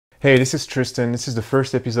Hey, this is Tristan. This is the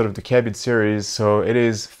first episode of the Cabin series, so it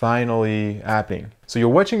is finally happening. So you're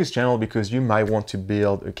watching this channel because you might want to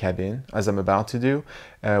build a cabin, as I'm about to do.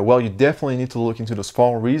 Well, you definitely need to look into those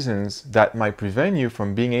 4 reasons that might prevent you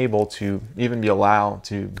from being able to even be allowed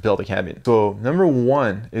to build a cabin. So number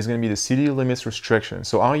 1 is going to be the city limits restriction.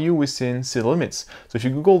 So are you within city limits? So if you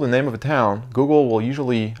Google the name of a town, Google will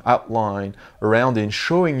usually outline around it,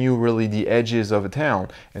 showing you really the edges of a town,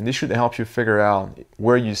 and this should help you figure out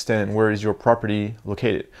where you stand, where is your property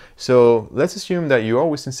located. So let's assume that you are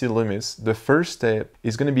within city limits. The first step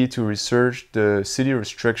is going to be to research the city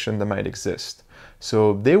restriction that might exist.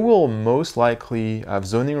 So they will most likely have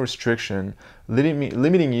zoning restriction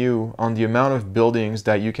limiting you on the amount of buildings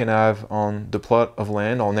that you can have on the plot of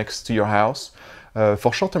land or next to your house.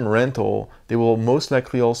 For short-term rental, they will most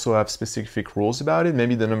likely also have specific rules about it,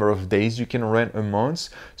 maybe the number of days you can rent a month.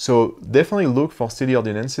 So definitely look for city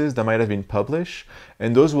ordinances that might have been published,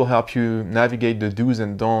 and those will help you navigate the do's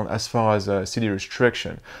and don'ts as far as city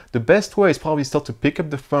restriction. The best way is probably still to pick up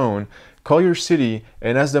the phone, call your city,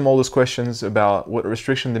 and ask them all those questions about what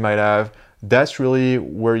restriction they might have. That's really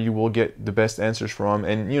where you will get the best answers from.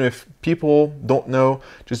 And if people don't know,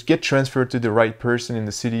 just get transferred to the right person in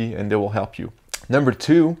the city and they will help you. Number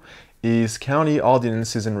 2 is county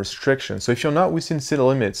ordinances and restrictions. So if you're not within city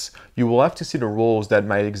limits, you will have to see the rules that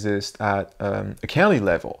might exist at a county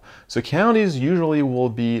level. So counties usually will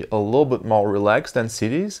be a little bit more relaxed than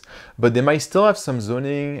cities, but they might still have some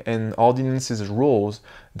zoning and ordinances rules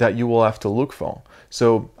that you will have to look for.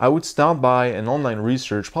 So I would start by an online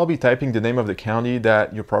research, probably typing the name of the county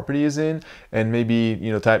that your property is in, and maybe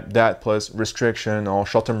type that plus restriction or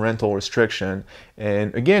short-term rental restriction.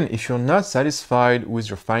 And again, if you're not satisfied with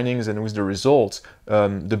your findings and with the results,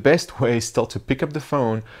 the best way is still to pick up the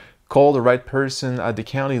phone, call the right person at the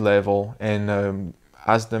county level, and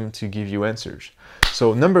ask them to give you answers.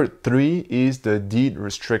 So number 3 is the deed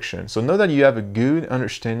restriction. So now that you have a good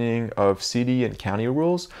understanding of city and county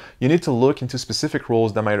rules, you need to look into specific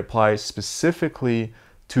rules that might apply specifically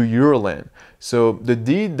to your land. So the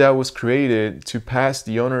deed that was created to pass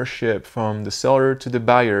the ownership from the seller to the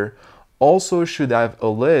buyer also should have a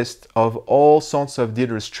list of all sorts of deed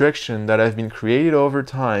restrictions that have been created over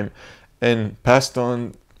time and passed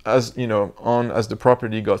on as as the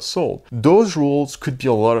property got sold. Those rules could be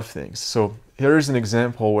a lot of things. So here's an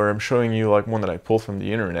example where I'm showing you like one that I pulled from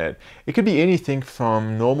the internet. It could be anything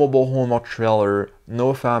from no mobile home or trailer,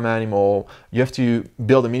 no farm animal. You have to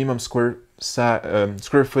build a minimum square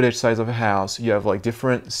footage size of a house. You have like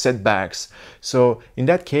different setbacks. So in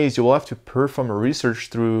that case, you will have to perform a research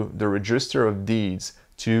through the register of deeds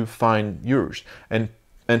to find yours and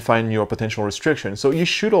find your potential restrictions. So you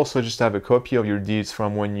should also just have a copy of your deeds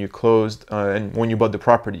from when you closed and when you bought the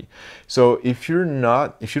property. So if you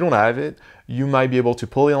don't have it, you might be able to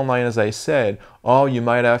pull it online, as I said, or you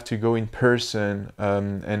might have to go in person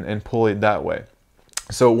and pull it that way.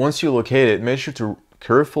 So once you locate it, make sure to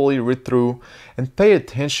carefully read through and pay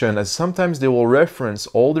attention, as sometimes they will reference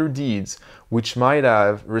older deeds which might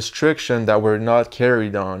have restrictions that were not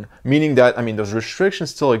carried on, meaning that, those restrictions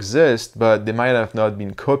still exist, but they might have not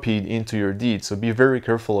been copied into your deed. So be very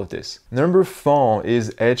careful of this. Number 4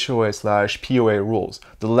 is HOA/POA rules.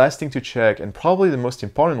 The last thing to check, and probably the most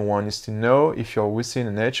important one, is to know if you're within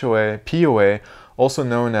an HOA, POA, also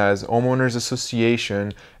known as Homeowners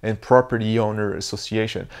Association and Property Owner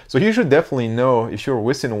Association. So you should definitely know if you're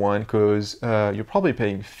within one, because you're probably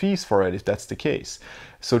paying fees for it if that's the case.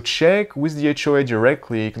 So check with the HOA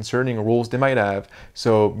directly concerning rules they might have.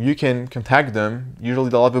 So you can contact them.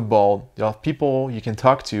 Usually they'll have a board, they'll have people you can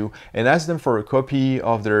talk to, and ask them for a copy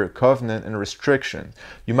of their covenant and restriction.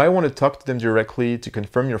 You might want to talk to them directly to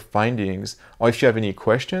confirm your findings, or if you have any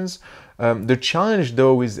questions. The challenge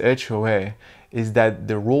though with HOA is that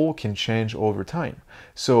the rule can change over time.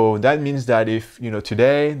 So that means that if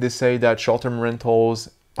today they say that short-term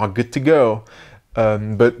rentals are good to go,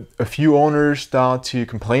 but a few owners start to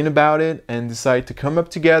complain about it and decide to come up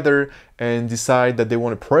together and decide that they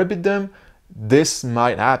want to prohibit them, this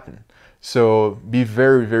might happen. So be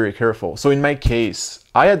very, very careful. So in my case,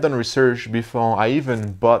 I had done research before I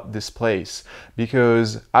even bought this place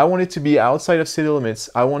because I wanted to be outside of city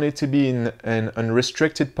limits. I wanted to be in an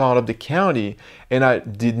unrestricted part of the county, and I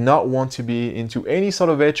did not want to be into any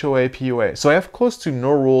sort of HOA, POA. So I have close to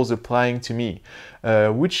no rules applying to me,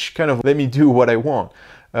 which kind of let me do what I want.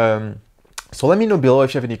 So let me know below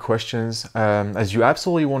if you have any questions, as you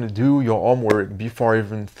absolutely want to do your homework before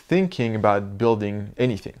even thinking about building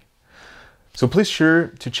anything. So please sure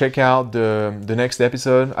to check out the next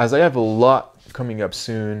episode, as I have a lot coming up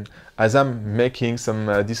soon. as I'm making some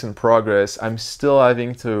decent progress. I'm still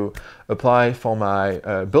having to apply for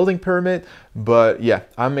my building permit, but yeah,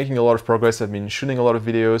 I'm making a lot of progress. I've been shooting a lot of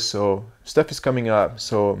videos, so stuff is coming up,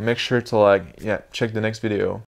 so make sure to check the next video.